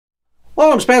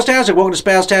Hello, I'm Spaztastic. Welcome to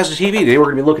Spaztastic TV. Today we're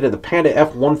going to be looking at the Panda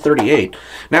F138.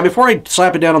 Now, before I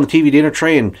slap it down on the TV dinner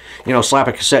tray and, slap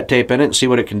a cassette tape in it and see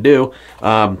what it can do,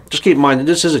 just keep in mind that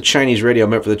this is a Chinese radio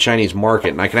meant for the Chinese market,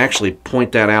 and I can actually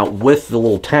point that out with the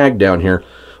little tag down here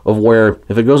of where,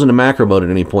 if it goes into macro mode at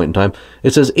any point in time,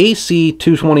 it says AC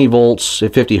 220 volts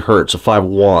at 50 hertz of 5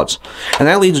 watts. And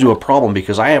that leads to a problem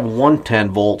because I have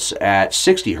 110 volts at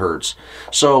 60 hertz.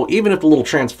 So even if the little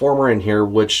transformer in here,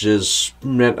 which is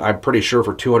meant, I'm pretty sure,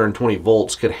 for 220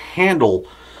 volts, could handle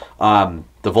the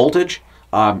voltage,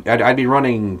 I'd be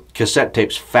running cassette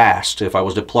tapes fast if I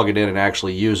was to plug it in and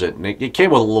actually use it. And it came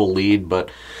with a little lead,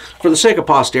 but for the sake of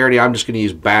posterity, I'm just going to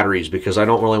use batteries because I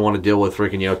don't really want to deal with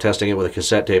freaking, testing it with a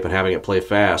cassette tape and having it play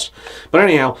fast. But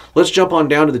anyhow, let's jump on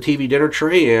down to the TV dinner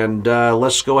tray and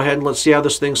let's go ahead and let's see how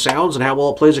this thing sounds and how well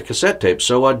it plays a cassette tape.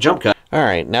 So jump cut. All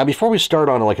right, now before we start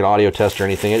on like an audio test or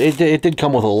anything, it did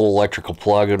come with a little electrical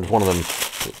plug. It was one of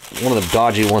them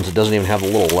dodgy ones that doesn't even have the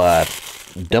little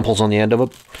dimples on the end of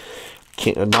it.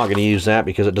 I'm not going to use that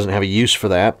because it doesn't have a use for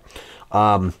that.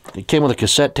 It came with a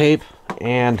cassette tape,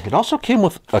 and it also came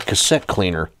with a cassette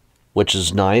cleaner, which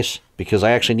is nice because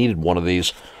I actually needed one of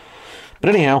these.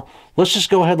 But anyhow, let's just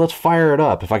go ahead, let's fire it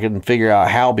up if I can figure out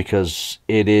how, because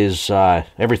it is,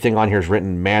 everything on here is written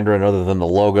in Mandarin other than the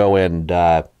logo and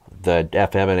the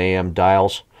FM and AM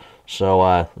dials.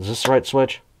 So, is this the right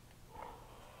switch?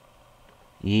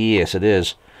 Yes, it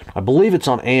is. I believe it's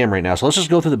on AM right now, so let's just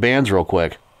go through the bands real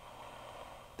quick.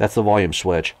 That's the volume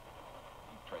switch.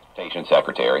 Transportation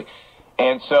Secretary.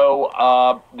 And so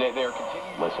they're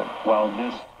continuing. Listen, well,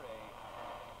 this.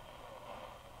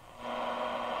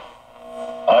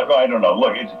 I don't know.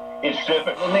 Look, it's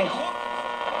difficult.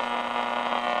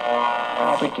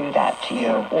 I would do that to you.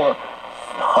 Or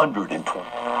 120.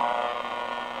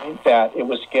 That it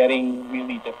was getting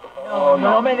really difficult.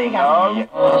 no me digas.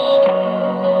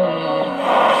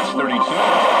 It's 32.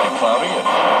 Cloudy.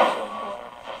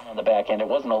 On the back end, it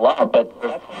wasn't a lot, but.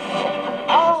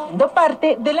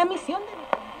 Parte de la misión.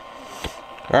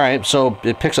 All right, so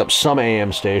it picks up some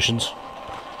AM stations.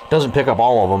 Doesn't pick up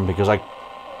all of them because I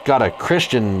got a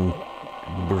Christian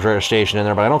station in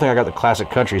there, but I don't think I got the classic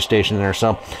country station in there,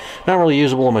 so not really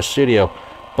usable in my studio.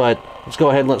 But let's go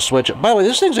ahead and let's switch it. By the way,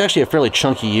 this thing's actually a fairly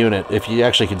chunky unit, if you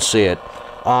actually can see it.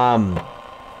 I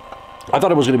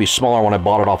thought it was going to be smaller when I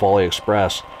bought it off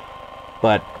AliExpress,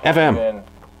 but FM.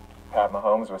 Pat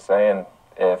Mahomes was saying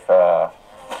if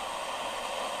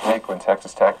when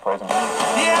Texas Tech plays him.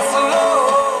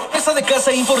 Esa de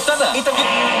casa importada. Y también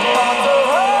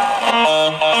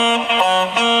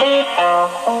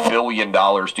 $1 billion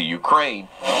to Ukraine.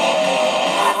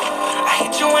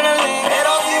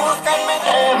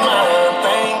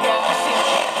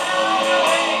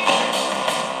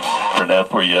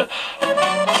 Enough where you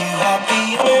have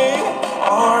the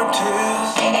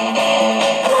artist.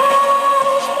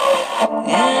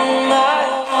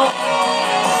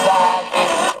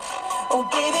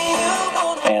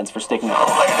 Fans for sticking with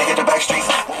Like a nigga to back streets.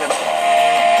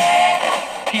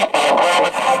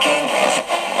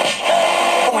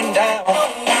 Going down.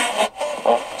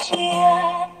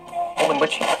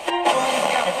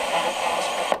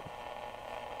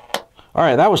 All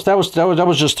right, that was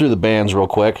just through the bands real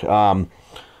quick. Go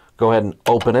ahead and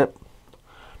open it.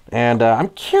 And I'm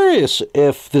curious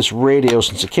if this radio,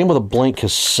 since it came with a blank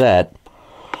cassette,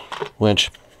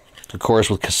 which, of course,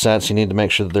 with cassettes, you need to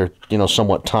make sure that they're,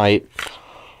 somewhat tight.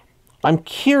 I'm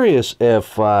curious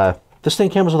if this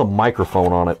thing comes with a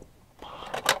microphone on it.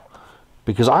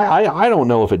 Because I don't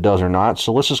know if it does or not,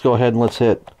 so let's just go ahead and let's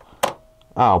hit...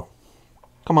 Oh.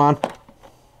 Come on.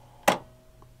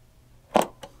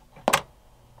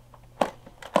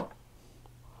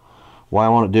 Why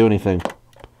won't it do anything?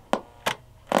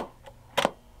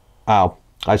 Oh,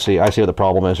 I see what the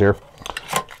problem is here.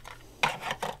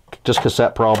 Just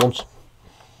cassette problems.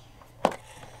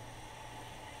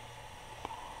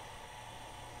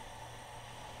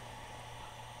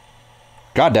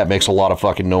 God, that makes a lot of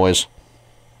fucking noise.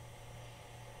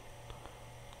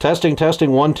 Testing,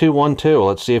 1 2 1 2.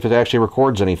 Let's see if it actually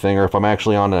records anything, or if I'm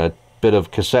actually on a bit of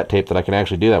cassette tape that I can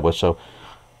actually do that with. So,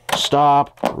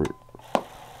 stop.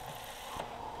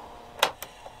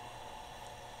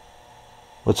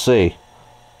 Let's see.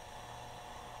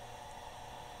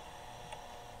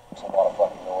 a lot of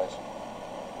fucking noise.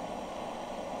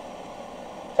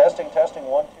 Testing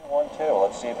 1 2 1 2.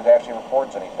 Let's see if it actually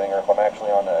records anything, or if I'm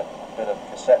actually on a bit of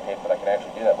cassette tape that I can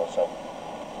actually do that with. So.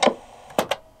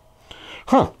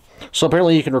 Huh. So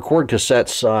apparently you can record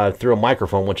cassettes through a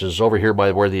microphone, which is over here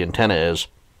by where the antenna is.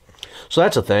 So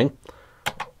that's a thing.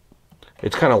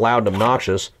 It's kind of loud and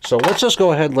obnoxious. So let's just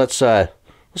go ahead and let's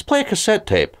play a cassette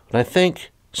tape. And I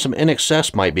think some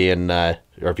NXS might be in our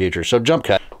future. So jump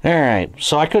cut. All right,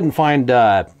 so I couldn't find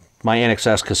my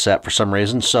NXS cassette for some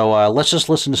reason, so let's just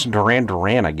listen to some Duran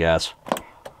Duran, I guess.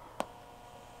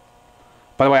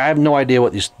 By the way, I have no idea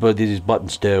what these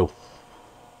buttons do.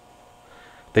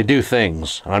 They do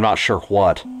things, and I'm not sure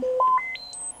what.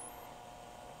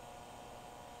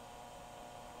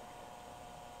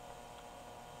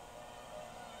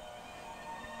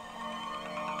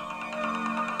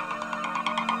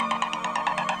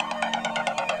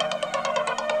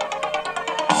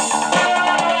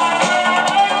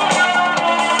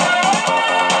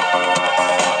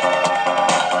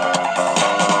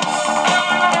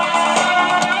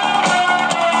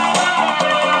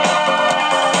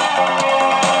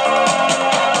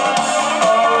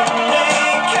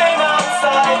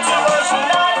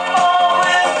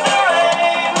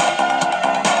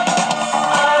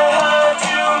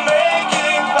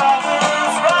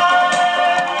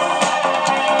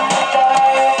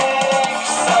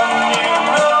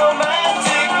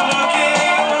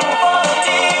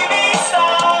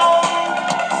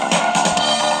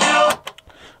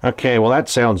 Okay, well that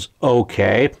sounds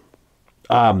okay.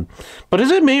 But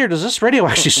is it me, or does this radio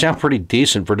actually sound pretty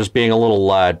decent for just being a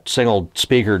little single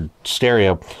speaker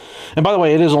stereo? And by the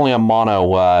way, it is only a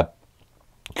mono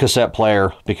cassette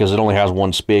player because it only has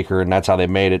one speaker, and that's how they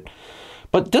made it.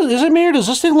 But is it me, or does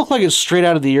this thing look like it's straight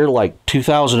out of the year like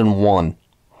 2001?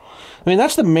 I mean,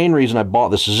 that's the main reason I bought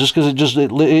this, is just because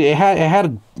it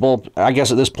had, well, I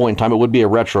guess at this point in time it would be a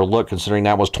retro look, considering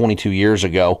that was 22 years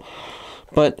ago.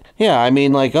 But, yeah, I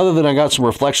mean, like, other than I got some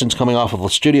reflections coming off of the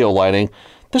studio lighting,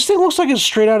 this thing looks like it's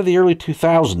straight out of the early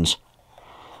 2000s.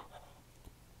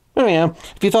 But, yeah,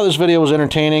 if you thought this video was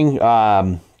entertaining,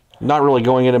 not really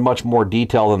going into much more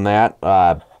detail than that,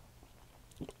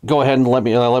 go ahead and let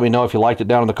me know if you liked it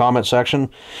down in the comment section.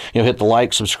 You know, hit the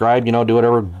like, subscribe, you know, do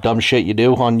whatever dumb shit you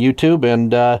do on YouTube,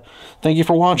 and thank you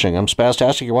for watching. I'm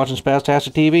Spaztastic. You're watching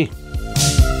Spaztastic TV.